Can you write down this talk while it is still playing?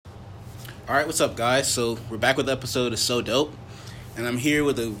All right, what's up, guys? So we're back with the episode of So Dope, and I'm here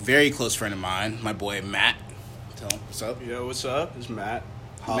with a very close friend of mine, my boy Matt. Tell him what's up. Yo, what's up? It's Matt,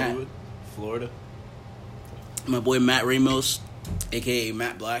 Hollywood, Florida. My boy Matt Ramos, aka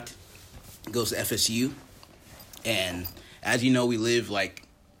Matt Black, goes to FSU, and as you know, we're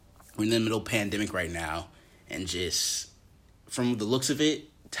in the middle of pandemic right now, and just from the looks of it,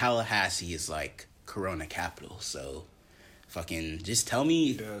 Tallahassee is like Corona capital. So, fucking just tell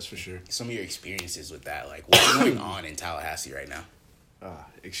me, Yeah, that's for sure. some of your experiences with that. Like, what's going on in Tallahassee right now?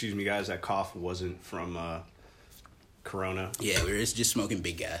 Excuse me, guys. That cough wasn't from Corona. Yeah, we're just smoking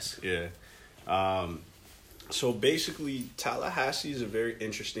big gas. Yeah. So basically, Tallahassee is a very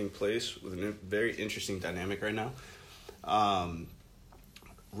interesting place with a very interesting dynamic right now.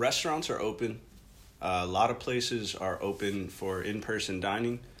 Restaurants are open. A lot of places are open for in-person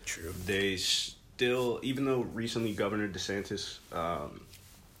dining. True. They still, even though recently Governor DeSantis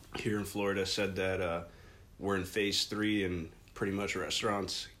here in Florida said that we're in phase 3 and pretty much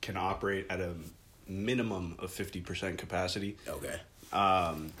restaurants can operate at a minimum of 50% capacity. Okay.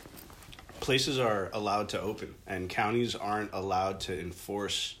 Places are allowed to open, and counties aren't allowed to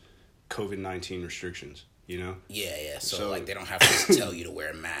enforce COVID-19 restrictions, you know? Yeah. So like, they don't have to tell you to wear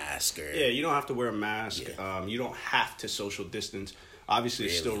a mask or... Yeah, you don't have to wear a mask. Yeah. You don't have to social distance. Obviously,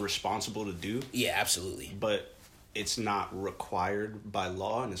 it's still responsible to do. Yeah, absolutely. But it's not required by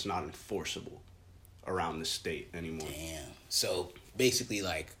law, and it's not enforceable around the state anymore. Damn. So, basically,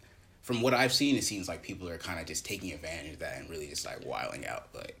 like, from what I've seen, it seems like people are kind of just taking advantage of that and really just, like, wilding out,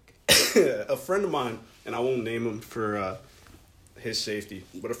 like... A friend of mine, and I won't name him for his safety,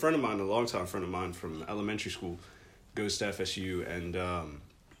 but a friend of mine, a longtime friend of mine from elementary school, goes to FSU and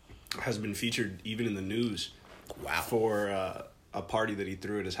has been featured even in the news. Wow. For a party that he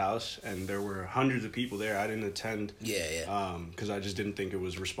threw at his house, and there were hundreds of people there. I didn't attend. Yeah. Because I just didn't think it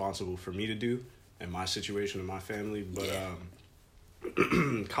was responsible for me to do in my situation and my family. But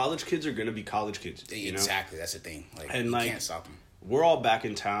college kids are gonna be college kids. Exactly. That's the thing. Like, and you like, can't stop them. We're all back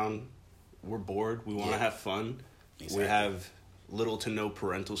in town. We're bored. We want to have fun. Exactly. We have little to no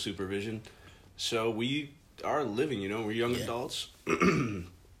parental supervision. So we are living, we're young adults.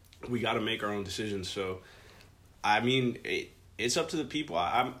 We got to make our own decisions. So, I mean, it's up to the people.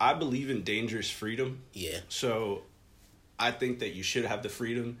 I believe in dangerous freedom. Yeah. So I think that you should have the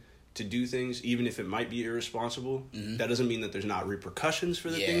freedom to do things, even if it might be irresponsible. Mm-hmm. That doesn't mean that there's not repercussions for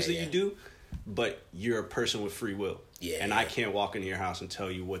the things that you do. But you're a person with free will. Yeah. And I can't walk into your house and tell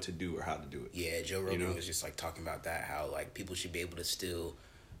you what to do or how to do it. Yeah, Joe Rogan was just, like, talking about that, how, like, people should be able to still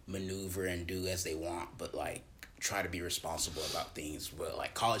maneuver and do as they want, but, like, try to be responsible about things. But,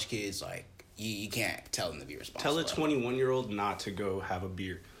 like, college kids, like, you can't tell them to be responsible. Tell a 21-year-old not to go have a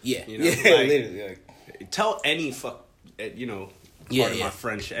beer. Yeah. Like, literally. Like, tell any pardon my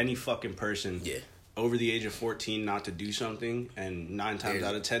French, any fucking person over the age of 14 not to do something, and 9 times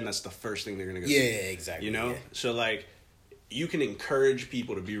out of 10, that's the first thing they're going to go do. Yeah, exactly. Yeah. So, like, you can encourage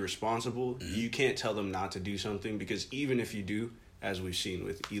people to be responsible. Mm-hmm. You can't tell them not to do something, because even if you do, as we've seen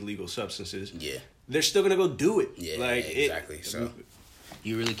with illegal substances, they're still going to go do it. Yeah, exactly. So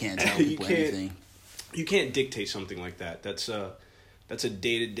you really can't tell people anything. You can't dictate something like that. That's a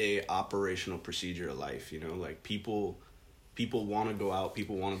day-to-day operational procedure of life, Like, people want to go out.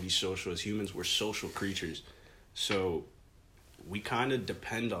 People want to be social. As humans, we're social creatures. So we kind of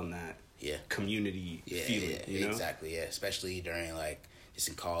depend on that community feeling, Exactly, especially during, like, just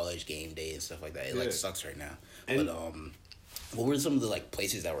in college, game day and stuff like that. It, like, sucks right now. And, but, what were some of the, like,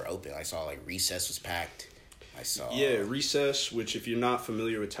 places that were open? I saw, like, Recess was packed. I saw... Yeah, Recess, which, if you're not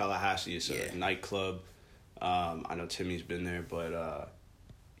familiar with Tallahassee, it's a nightclub. I know Timmy's been there, but,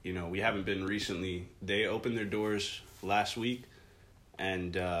 we haven't been recently. They opened their doors last week,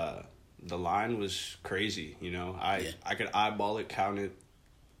 and the line was crazy. I could eyeball it, count it,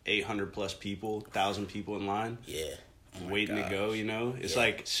 800 plus people, 1,000 people in line. Yeah. Waiting to go, It's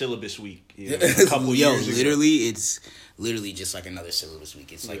like syllabus week, a couple years ago. Literally, it's literally just like another syllabus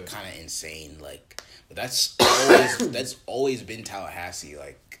week. It's like kind of insane, like, but that's always been Tallahassee,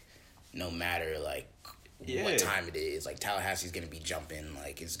 like, no matter, like, what time it is. Like, Tallahassee's gonna be jumping,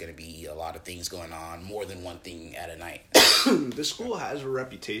 like, it's gonna be a lot of things going on, more than one thing at a night. The school has a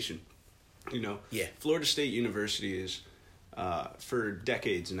reputation, Yeah. Florida State University is, for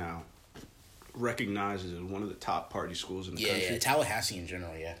decades now, recognized as one of the top party schools in the country. Yeah, Tallahassee in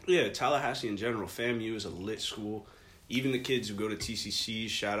general, Yeah, Tallahassee in general. FAMU is a lit school. Even the kids who go to TCC,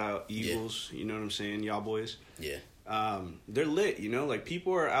 shout out Eagles, you know what I'm saying, y'all boys. Yeah. They're lit, like,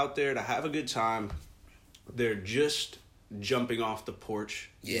 people are out there to have a good time. They're just jumping off the porch,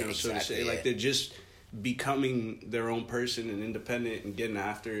 exactly, so to say. Like, they're just becoming their own person and independent and getting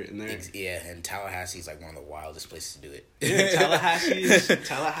after it. And and Tallahassee's like one of the wildest places to do it. Yeah,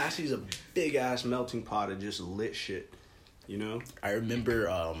 Tallahassee's a big ass melting pot of just lit shit. You know? I remember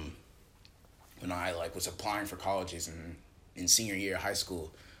when I like was applying for colleges in senior year of high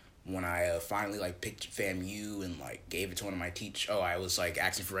school, when I finally like picked FAMU and like gave it to one of my I was like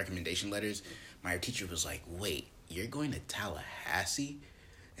asking for recommendation letters. My teacher was like, "Wait, you're going to Tallahassee?"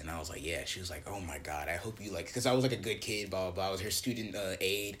 And I was like, "Yeah." She was like, "Oh my God, I hope you like," because I was like a good kid, blah blah blah. I was her student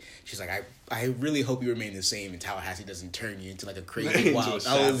aide. She's like, I really hope you remain the same and Tallahassee doesn't turn you into like a crazy wild.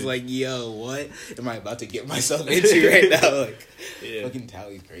 I was like, "Yo, what am I about to get myself into right now?" Like, fucking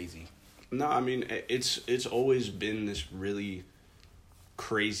Tally's crazy. No, I mean it's always been this really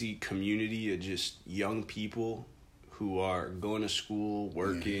crazy community of just young people who are going to school,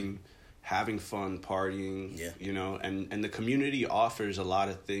 working, having fun, partying, you know, and the community offers a lot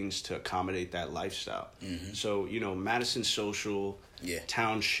of things to accommodate that lifestyle. So, you know, Madison Social,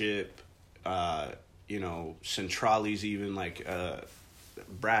 Township, you know, Centrales, even like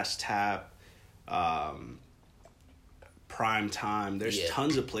Brass Tap, Prime Time. There's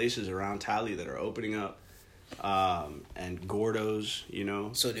tons of places around Tally that are opening up. And Gordo's, you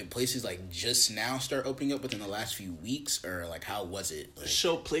know. So did places like just now start opening up within the last few weeks, or like how was it? Like...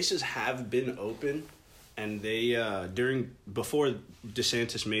 So places have been open, and they before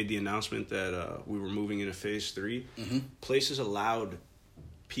DeSantis made the announcement that we were moving into phase 3, places allowed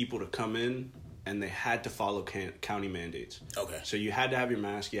people to come in, and they had to follow county mandates. Okay. So you had to have your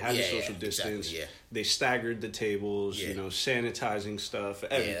mask, you had to social distance. Exactly, They staggered the tables, you know, sanitizing stuff,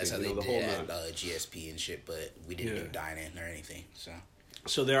 everything. That's how they did the whole at GSP and shit, but we didn't do dine-in or anything.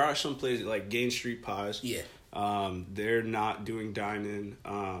 So there are some places like Gain Street Pies. They're not doing dine-in.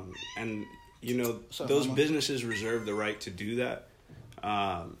 And, you know, those businesses reserve the right to do that.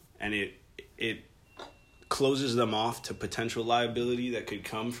 And it closes them off to potential liability that could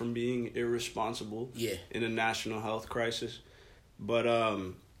come from being irresponsible in a national health crisis. But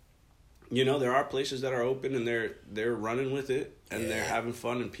you know, there are places that are open and they're running with it and they're having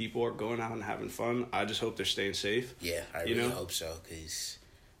fun and people are going out and having fun. I just hope they're staying safe. Yeah, I really hope so, because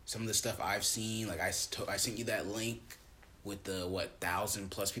some of the stuff I've seen, like I sent you that link with the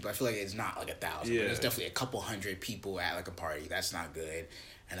 1,000+ people. I feel like it's not like 1,000, but it's definitely a couple hundred people at like a party. That's not good.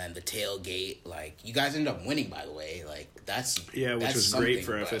 And then the tailgate, like, you guys ended up winning, by the way. Like, which was great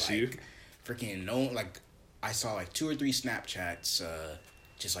for FSU. Like, freaking I saw like 2 or 3 Snapchats,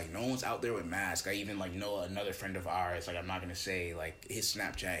 just like no one's out there with masks. I even like know another friend of ours, like I'm not gonna say, like his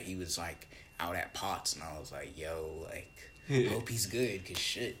Snapchat, he was like out at Potts, and I was like, yo, like, hope he's good, cause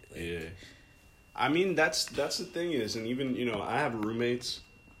shit. Like, I mean, that's the thing is, and even, you know, I have roommates.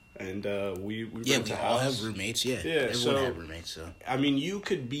 And we all have roommates. Everyone had roommates. So I mean, you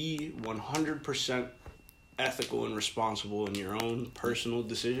could be 100% ethical and responsible in your own personal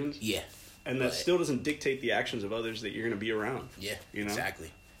decisions. And that still doesn't dictate the actions of others that you're going to be around. You know? Exactly.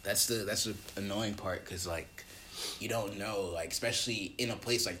 That's the annoying part, because like you don't know, like especially in a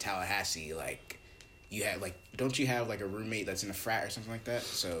place like Tallahassee, like you have like, don't you have like a roommate that's in a frat or something like that?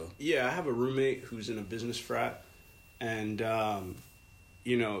 So I have a roommate who's in a business frat, and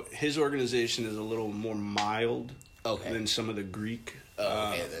you know, his organization is a little more mild than some of the Greek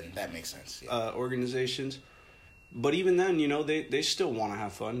then that makes sense. Organizations. But even then, you know, they still want to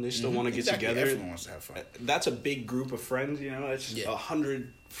have fun. They still want to get together. Everyone wants to have fun. That's a big group of friends, you know. It's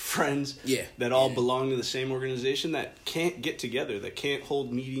 100 friends that all belong to the same organization that can't get together, that can't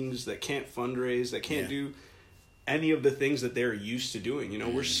hold meetings, that can't fundraise, that can't do any of the things that they're used to doing. You know,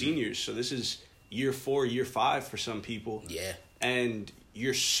 we're seniors, so this is year 4, year 5 for some people. And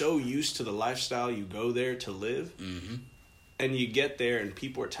you're so used to the lifestyle you go there to live, and you get there and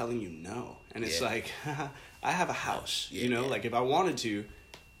people are telling you no. And it's like, I have a house, you know? Like, if I wanted to,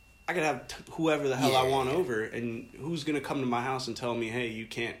 I could have whoever the hell I want over, and who's going to come to my house and tell me, hey, you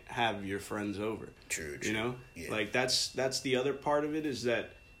can't have your friends over? True. You know? Like, that's the other part of it, is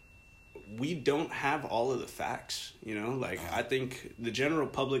that we don't have all of the facts, you know? Like, I think the general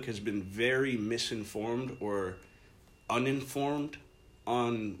public has been very misinformed or uninformed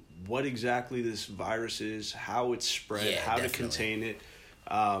on what exactly this virus is, how it's spread, how to contain it,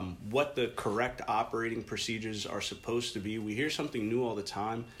 what the correct operating procedures are supposed to be. We hear something new all the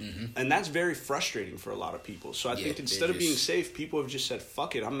time, and that's very frustrating for a lot of people. So I think instead of being safe, people have just said,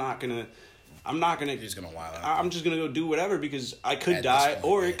 fuck it, I'm just gonna wild out. I'm just gonna go do whatever, because I could die,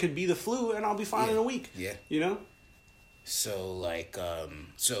 or it could be the flu and I'll be fine in a week. You know? So like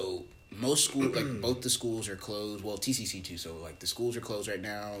most schools, like both the schools are closed. Well, TCC too. So like the schools are closed right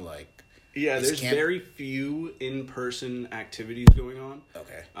now. Like Yeah, Is there's camp- very few in-person activities going on.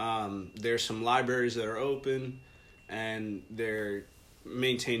 Okay. There's some libraries that are open, and they're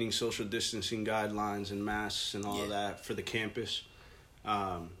maintaining social distancing guidelines and masks and all of that for the campus.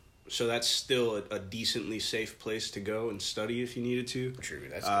 So that's still a decently safe place to go and study if you needed to. True,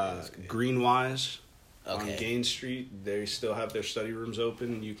 that's good. Greenwise on Okay. Gain Street, they still have their study rooms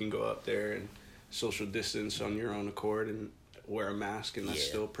open. You can go up there and social distance on your own accord and wear a mask, and that's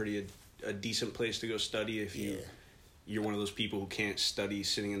still a decent place to go study if you're one of those people who can't study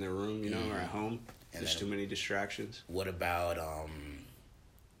sitting in their room, or at home. And there's too many distractions. What about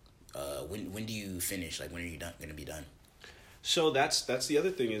when do you finish? Like, when are you gonna be done? So that's the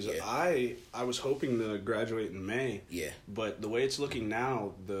other thing is I was hoping to graduate in May. Yeah. But the way it's looking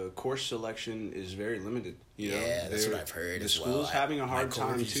now, the course selection is very limited. That's what I've heard. The as school's having a hard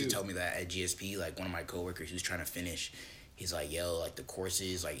time used too. to tell me that at GSP, like one of my coworkers who's trying to finish, he's like, yo, like the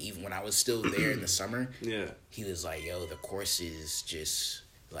courses, like even when I was still there in the summer, he was like, yo, the courses just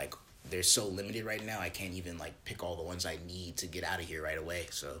like they're so limited right now. I can't even like pick all the ones I need to get out of here right away.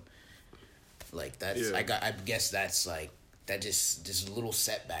 So, like that's I guess that's like. That just little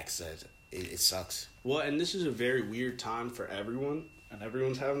setbacks that it sucks. Well, and this is a very weird time for everyone, and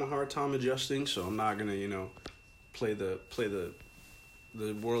everyone's having a hard time adjusting. So I'm not gonna play the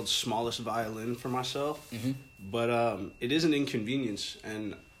world's smallest violin for myself. Mm-hmm. But it is an inconvenience,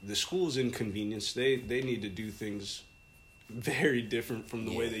 and the school's inconvenience. They need to do things very different from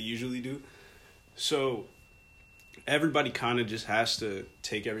the way they usually do. So everybody kind of just has to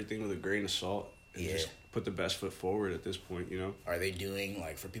take everything with a grain of salt and just put the best foot forward at this point, Are they doing,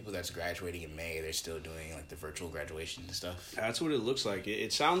 like, for people that's graduating in May, they're still doing, like, the virtual graduation and stuff? That's what it looks like.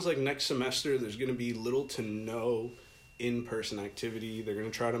 It sounds like next semester there's going to be little to no in-person activity. They're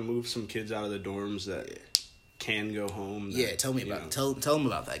going to try to move some kids out of the dorms that can go home. Tell me about tell them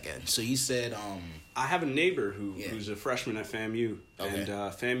about that again. So you said... I have a neighbor who's a freshman at FAMU, okay. and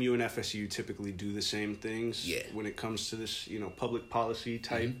FAMU and FSU typically do the same things when it comes to this, public policy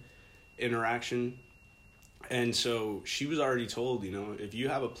type interaction. And so she was already told, if you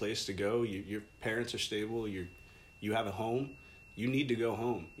have a place to go, your parents are stable, you have a home, you need to go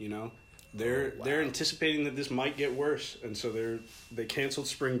home. They're anticipating that this might get worse, and so they canceled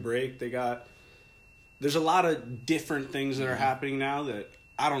spring break. There's a lot of different things that are happening now that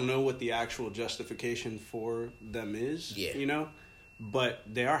I don't know what the actual justification for them is. But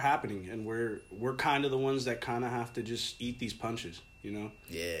they are happening, and we're kind of the ones that kind of have to just eat these punches.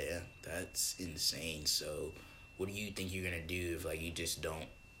 Yeah, that's insane. So, what do you think you're gonna do if you just don't?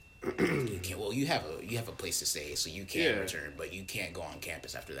 You can't. Well, you have a place to stay, so you can return, but you can't go on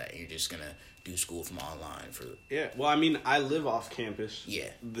campus after that. You're just gonna do school from online for. Yeah, well, I mean, I live off campus. Yeah,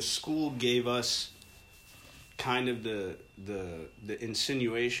 the school gave us kind of the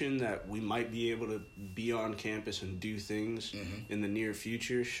insinuation that we might be able to be on campus and do things in the near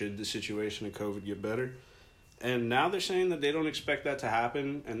future should the situation of COVID get better. And now they're saying that they don't expect that to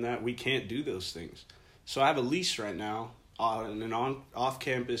happen and that we can't do those things. So I have a lease right now on an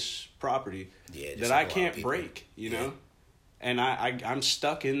off-campus property that I can't break, know? And I'm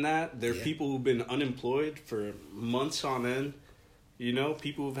stuck in that. There are people who've been unemployed for months on end.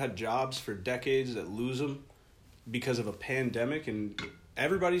 People who've had jobs for decades that lose them because of a pandemic. And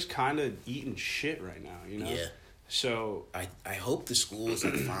everybody's kind of eating shit right now, Yeah. So I hope the schools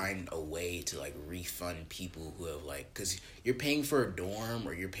find a way to refund people who have because you're paying for a dorm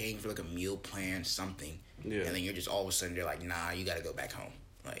or you're paying for a meal plan, something, and then you're just all of a sudden they're like, nah, you got to go back home,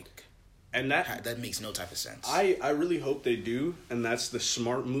 and that makes no type of sense. I really hope they do, and that's the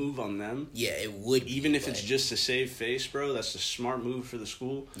smart move on them. Yeah, it would be, even if it's just to save face, bro. That's the smart move for the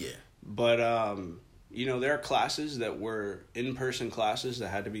school. Yeah, but there are classes that were in-person classes that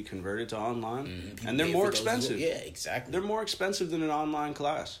had to be converted to online, and they're more expensive. Yeah, exactly. They're more expensive than an online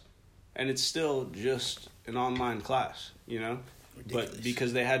class, and it's still just an online class, Ridiculous. But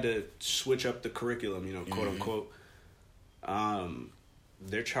because they had to switch up the curriculum, quote unquote,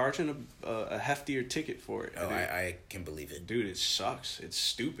 they're charging a heftier ticket for it. Oh, I can believe it. Dude, it sucks. It's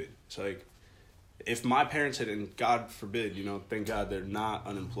stupid. It's like, if my parents had, and God forbid, thank God they're not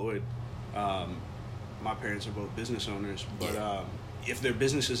unemployed, my parents are both business owners, but if their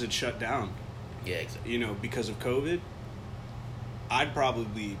businesses had shut down, exactly. Because of COVID, I'd probably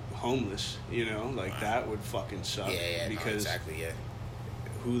be homeless, that would fucking suck. Because exactly,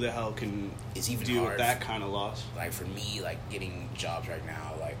 who the hell can it's even deal hard with that kind of loss? For me, getting jobs right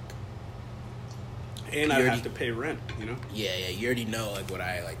now, and I have to pay rent, Yeah, you already know, what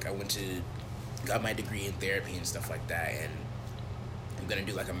I got my degree in therapy and stuff like that, and I'm gonna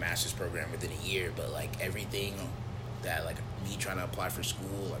do a master's program within a year, but everything that, like me trying to apply for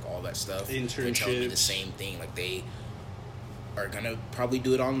school, like all that stuff. Internships. They're telling me the same thing. Like they are gonna probably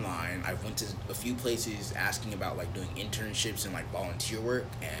do it online. I went to a few places asking about like doing internships and like volunteer work,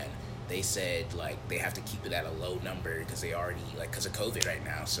 and they said like they have to keep it at a low number because they already like because of COVID right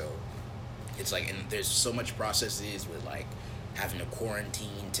now. So it's like, and there's so much processes with like having to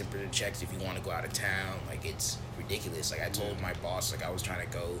quarantine, temperature checks if you want to go out of town. Like it's ridiculous. Like I told my boss like I was trying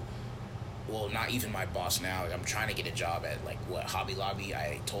to go. Well, not even my boss now. Like, I'm trying to get a job at like Hobby Lobby.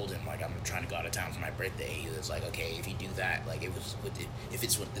 I told him like I'm trying to go out of town for my birthday. He was like, okay, if you do that, like if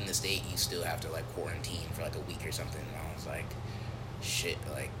it's within the state, you still have to like quarantine for like a week or something. And I was like, shit,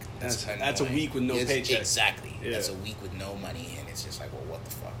 like that's a week with no paycheck. Exactly. Yeah. That's a week with no money, and it's just like, well, what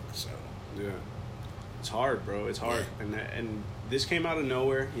the fuck? So yeah, it's hard, bro. It's hard, and this came out of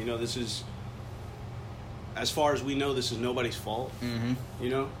nowhere. You know, this is, as far as we know, this is nobody's fault. Mm-hmm. You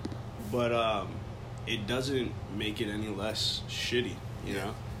know. But it doesn't make it any less shitty, you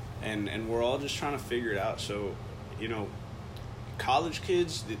know? And we're all just trying to figure it out. So, you know, college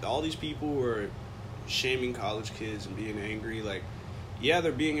kids, all these people who are shaming college kids and being angry, like, yeah,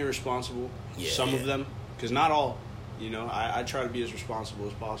 they're being irresponsible. Yeah, some of them. Because not all, you know. I try to be as responsible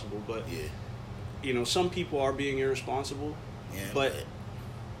as possible. But, you know, some people are being irresponsible. Yeah, but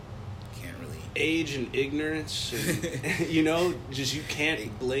age and ignorance and, you know, just you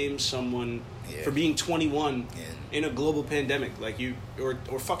can't blame someone for being 21 in a global pandemic like you or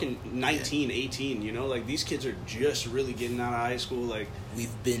fucking 19 18, you know, like these kids are just really getting out of high school, like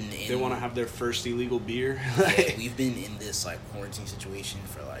they want to have their first illegal beer. We've been in this like quarantine situation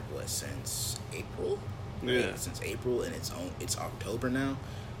for like what, since April, since April, and it's October now,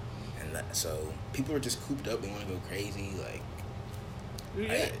 and so people are just cooped up. They want to go crazy, like.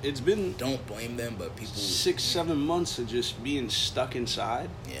 Yeah, it's been... Don't blame them, but people... 6-7 months of just being stuck inside.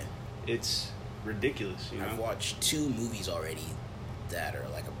 Yeah. It's ridiculous, you know? I've watched 2 movies already that are,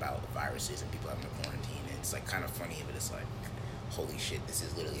 like, about viruses and people having to quarantine. And it's, like, kind of funny, but it's like, holy shit, this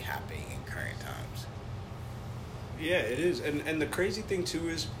is literally happening in current times. Yeah, it is. And the crazy thing, too,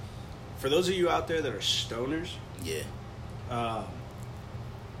 is, for those of you out there that are stoners... Yeah.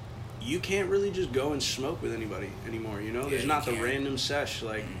 You can't really just go and smoke with anybody anymore, you know? There's not the random sesh.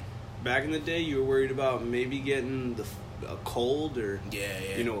 Like, back in the day, you were worried about maybe getting a cold or,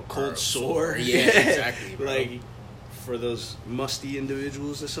 you know, a cold sore. Yeah, exactly, bro. Like, for those musty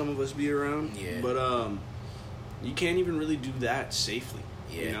individuals that some of us be around. Yeah. But, you can't even really do that safely,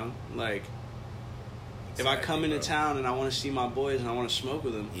 you know? Like, if I come into town and I want to see my boys and I want to smoke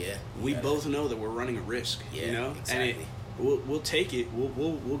with them, we both know that we're running a risk, you know? Exactly. And we'll take it.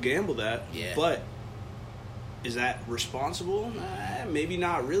 We'll gamble that. Yeah. But is that responsible? Maybe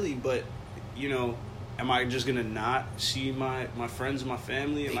not really. But, you know, am I just gonna not see my friends and my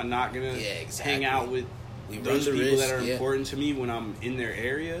family? Am I not gonna hang out with those people that are important to me when I'm in their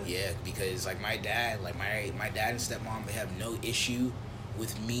area? Yeah, because like my dad, my dad and stepmom, they have no issue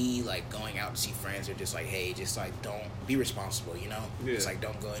with me like going out to see friends. They're just like, hey, just like don't be responsible, you know? It's like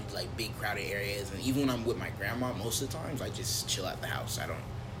don't go into like big crowded areas. And even when I'm with my grandma, most of the times I just chill at the house. I don't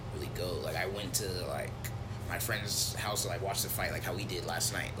really go. Like I went to like my friend's house to like watch the fight, like how we did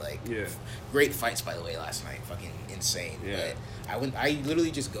last night. Like great fights, by the way, last night. Fucking insane. But I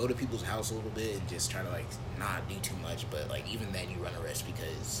literally just go to people's house a little bit and just try to like not do too much. But like even then you run a risk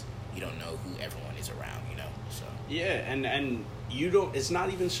because you don't know who everyone is around, you know? So and you don't, it's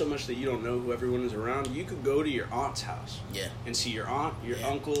not even so much that you don't know who everyone is around. You could go to your aunt's house and see your aunt, your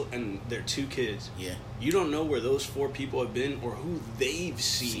uncle, and their 2 kids. You don't know where those 4 people have been or who they've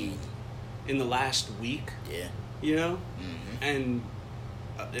seen in the last week. You know? And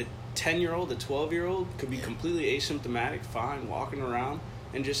a 10-year-old, a 12-year-old could be completely asymptomatic, fine, walking around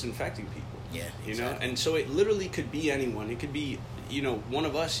and just infecting people. You know? And so it literally could be anyone. It could be, you know, one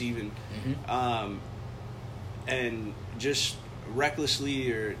of us even. And just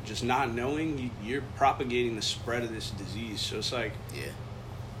recklessly or just not knowing, you're propagating the spread of this disease. So it's like,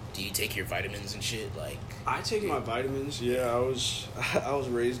 do you take your vitamins and shit? Like I take my vitamins. I was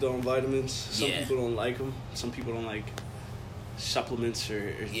raised on vitamins. Some people don't like them. Some people don't like supplements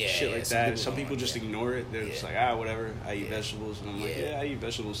or shit like that. Some people just ignore it. They're just like, whatever, I eat vegetables. And I'm like, I eat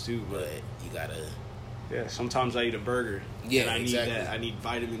vegetables too, but you gotta sometimes I eat a burger. And I need that. I need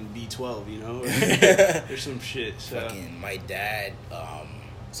vitamin B12, you know? There's some shit. So. Fucking my dad,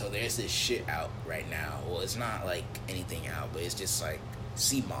 so there's this shit out right now. Well, it's not like anything out, but it's just like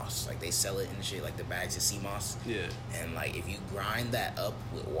sea moss. Like they sell it in shit, like the bags of sea moss. And like if you grind that up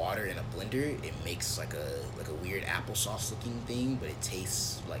with water in a blender, it makes like a weird applesauce looking thing, but it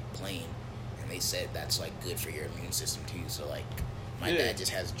tastes like plain. And they said that's like good for your immune system too. So like my dad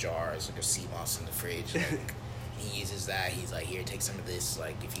just has jars like of sea moss in the fridge. Like, he uses that. He's like, here, take some of this.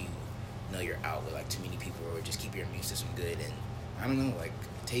 Like, if you know you're out with like too many people, or just keep your immune system good. And I don't know, like,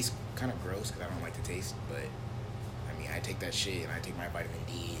 it tastes kind of gross because I don't like the taste, but I mean, I take that shit and I take my vitamin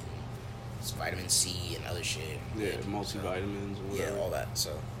D and it's vitamin C and other shit. Yeah, multivitamins and whatever. Yeah, all that.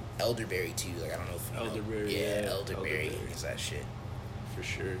 So elderberry too. Like, I don't know if you elderberry. know. Yeah, elderberry is that shit for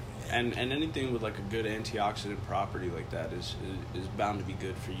sure. Yeah. And anything with like a good antioxidant property like that is bound to be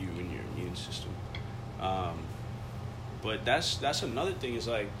good for you and your immune system. But that's another thing is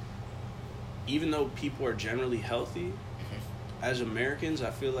like, even though people are generally healthy, as Americans, I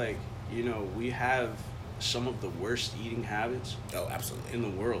feel like, you know, we have some of the worst eating habits in the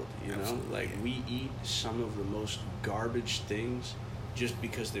world, you know? Like, we eat some of the most garbage things just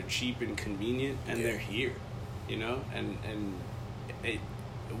because they're cheap and convenient, and they're here, you know? And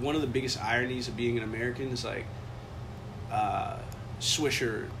one of the biggest ironies of being an American is, like,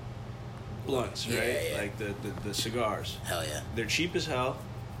 Swisher blunts, right? Yeah. Like, the cigars. Hell yeah. They're cheap as hell.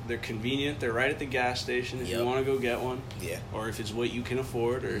 They're convenient. They're right at the gas station if you want to go get one. Yeah. Or if it's what you can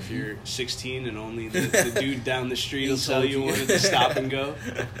afford, or if you're 16 and only the dude down the street will sell you one at the stop and go.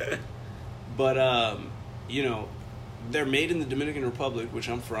 But, you know, they're made in the Dominican Republic, which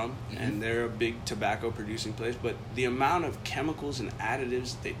I'm from, and they're a big tobacco producing place. But the amount of chemicals and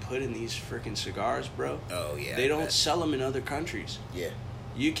additives that they put in these freaking cigars, bro. Oh, yeah. They don't sell them in other countries. Yeah.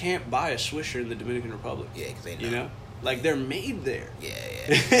 You can't buy a Swisher in the Dominican Republic. Yeah, because they know. You know? Like, they're made there. Yeah.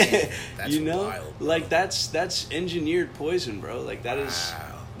 That's you know? wild, bro. Like, that's engineered poison, bro. Like, that is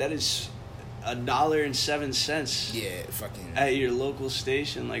 $1.07. Yeah, fucking. At your local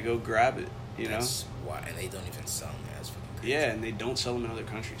station. Like, go grab it, you know? Why, and they don't even sell them. That's fucking crazy. Yeah, and they don't sell them in other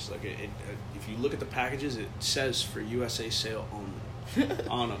countries. Like, if you look at the packages, it says for USA sale only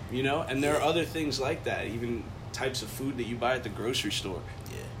on them, you know? And there are other things like that, even types of food that you buy at the grocery store.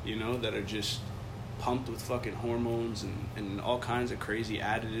 Yeah. You know, that are just pumped with fucking hormones and all kinds of crazy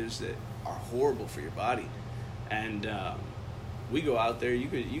additives that are horrible for your body. And we go out there, you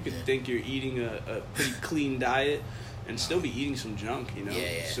could think you're eating a pretty clean diet and still be eating some junk, you know?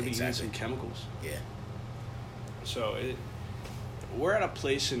 Still be eating some chemicals. Yeah. So we're at a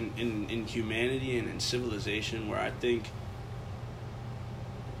place in humanity and in civilization where I think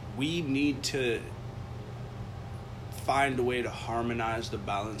we need to find a way to harmonize the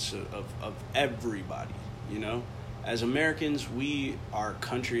balance of everybody, you know? As Americans, we are a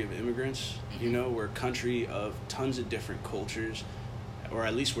country of immigrants, you know? We're a country of tons of different cultures, or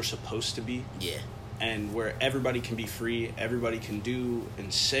at least we're supposed to be. Yeah. And where everybody can be free, everybody can do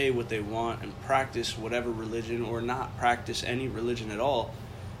and say what they want and practice whatever religion or not practice any religion at all,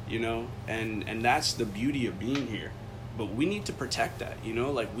 you know? And that's the beauty of being here. But we need to protect that, you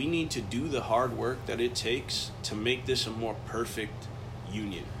know? Like, we need to do the hard work that it takes to make this a more perfect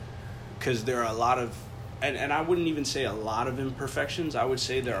union. Because there are a lot of, and I wouldn't even say a lot of imperfections. I would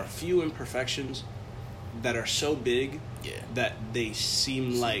say there are a few imperfections that are so big that they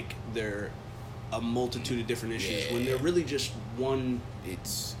seem like they're a multitude of different issues when they're really just one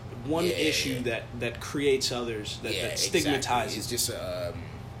issue that creates others, that stigmatizes. Exactly. It's just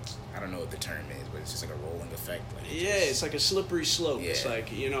I don't know what the term is, but it's just like a rolling effect. Like it's like a slippery slope. It's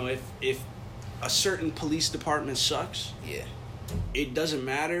like, you know, if a certain police department sucks, it doesn't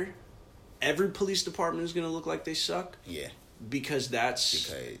matter. Every police department is going to look like they suck. Yeah. Because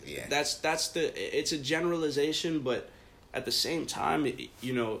that's it's a generalization, but at the same time,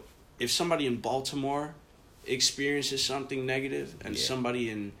 you know, if somebody in Baltimore experiences something negative and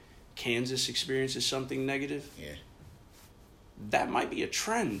somebody in Kansas experiences something negative, that might be a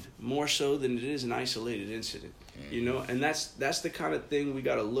trend more so than it is an isolated incident, you know? And that's the kind of thing we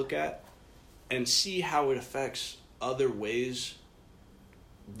got to look at and see how it affects other ways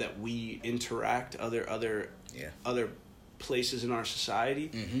that we interact, other places in our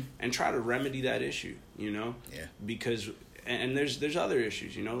society, and try to remedy that issue, you know? Yeah. Because and there's other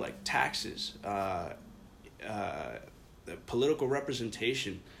issues, you know, like taxes, political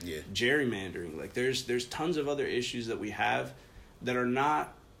representation, gerrymandering. Like there's tons of other issues that we have that are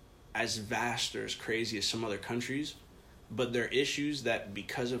not as vast or as crazy as some other countries, but they're issues that,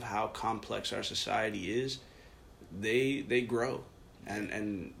 because of how complex our society is, they grow.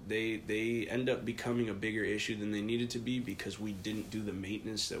 And they end up becoming a bigger issue than they needed to be because we didn't do the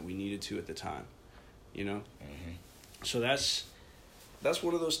maintenance that we needed to at the time, you know? So that's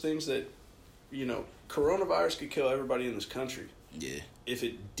one of those things that, you know, coronavirus could kill everybody in this country. Yeah. If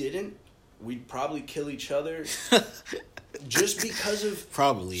it didn't, we'd probably kill each other just because of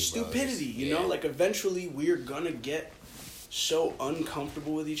stupidity, you know? Like, eventually we're gonna get so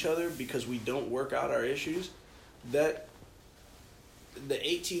uncomfortable with each other because we don't work out our issues that the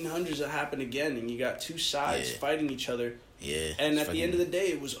 1800s will happen again, and you got two sides fighting each other. Yeah. And at the end of the day,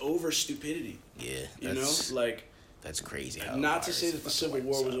 it was over stupidity. Yeah. You know? Like... That's crazy. Not to say that the Civil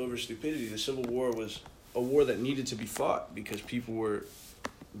War was over stupidity. The Civil War was a war that needed to be fought because people were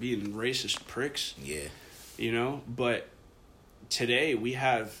being racist pricks. Yeah. You know? But today, we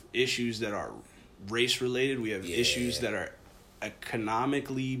have issues that are race-related. We have issues that are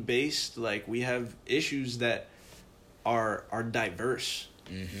economically based. Like, we have issues that are diverse.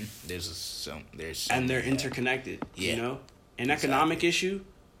 There's and they're interconnected. You know, an economic issue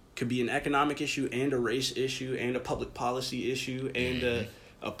could be an economic issue and a race issue and a public policy issue and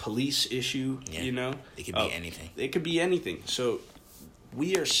a police issue. You know, it could be anything. It could be anything. So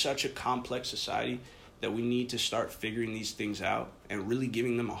we are such a complex society that we need to start figuring these things out and really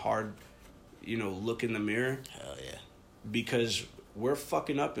giving them a hard, look in the mirror. Hell yeah. Because we're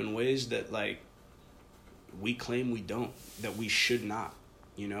fucking up in ways that, like, we claim we don't, that we should not,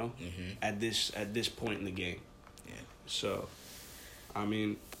 at this point in the game. Yeah. So, I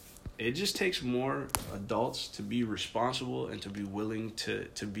mean, it just takes more adults to be responsible and to be willing to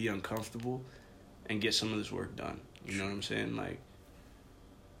be uncomfortable and get some of this work done. You know what I'm saying? Like,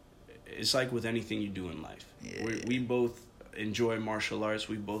 it's like with anything you do in life. Yeah. We both enjoy martial arts.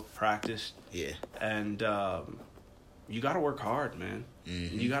 We both practice. Yeah. And you got to work hard, man.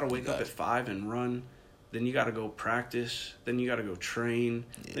 Mm-hmm. You got to wake up at 5 and run. Then you got to go practice. Then you got to go train.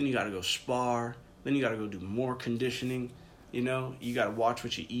 Yeah. Then you got to go spar. Then you got to go do more conditioning. You got to watch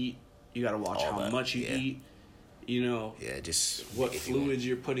what you eat. You got to watch how much you eat. Just what fluids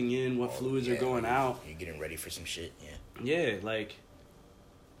you're putting in, what fluids are going out. You're getting ready for some shit, Yeah, like,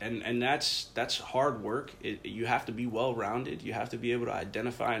 and that's hard work. You have to be well-rounded. You have to be able to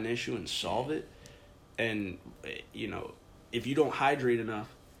identify an issue and solve it. And, if you don't hydrate enough,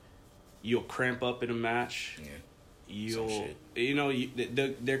 you'll cramp up in a match. Yeah.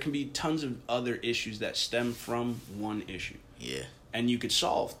 There can be tons of other issues that stem from one issue. Yeah. And you could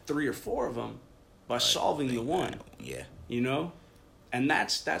solve 3 or 4 of them by solving the one. Yeah. And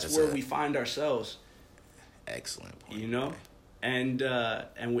that's where we find ourselves. Excellent point. And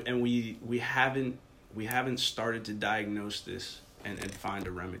we haven't started to diagnose this and find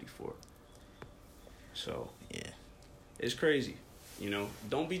a remedy for it. So yeah, it's crazy.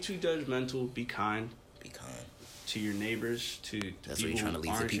 Don't be too judgmental. Be kind. Be kind to your neighbors. To that's people what you're trying to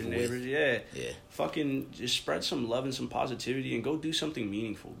leave the people neighbors. with. Yeah. Fucking just spread some love and some positivity and go do something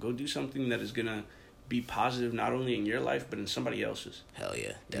meaningful. Go do something that is gonna be positive not only in your life but in somebody else's. Hell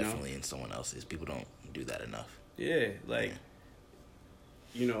yeah, definitely in someone else's. People don't do that enough. Yeah, like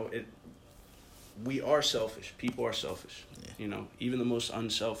we are selfish. People are selfish. Yeah. Even the most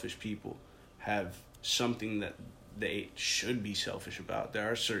unselfish people have something that they should be selfish about.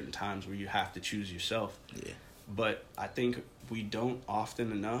 There are certain times where you have to choose yourself. Yeah. But I think we don't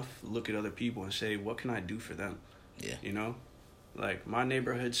often enough look at other people and say, what can I do for them? Yeah. Like, my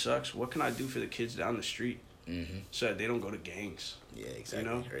neighborhood sucks. What can I do for the kids down the street so that they don't go to gangs? Yeah,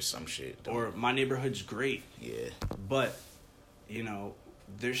 exactly. Or some shit. Or my neighborhood's great. Yeah. But,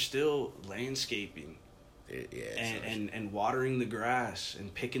 there's still landscaping. And watering the grass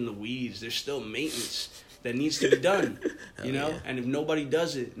and picking the weeds. There's still maintenance that needs to be done, Yeah. And if nobody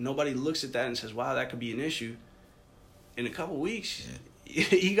does it, nobody looks at that and says, wow, that could be an issue. In a couple weeks,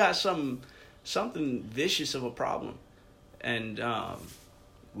 you got something vicious of a problem. And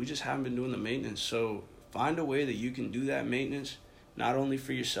we just haven't been doing the maintenance. So find a way that you can do that maintenance, not only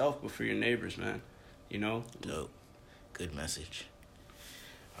for yourself, but for your neighbors, man. Dope. Good message.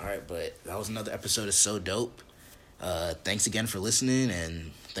 All right, but that was another episode of So Dope. Thanks again for listening,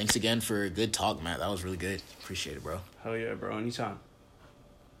 and thanks again for a good talk, Matt. That was really good. Appreciate it, bro. Hell yeah, bro. Anytime.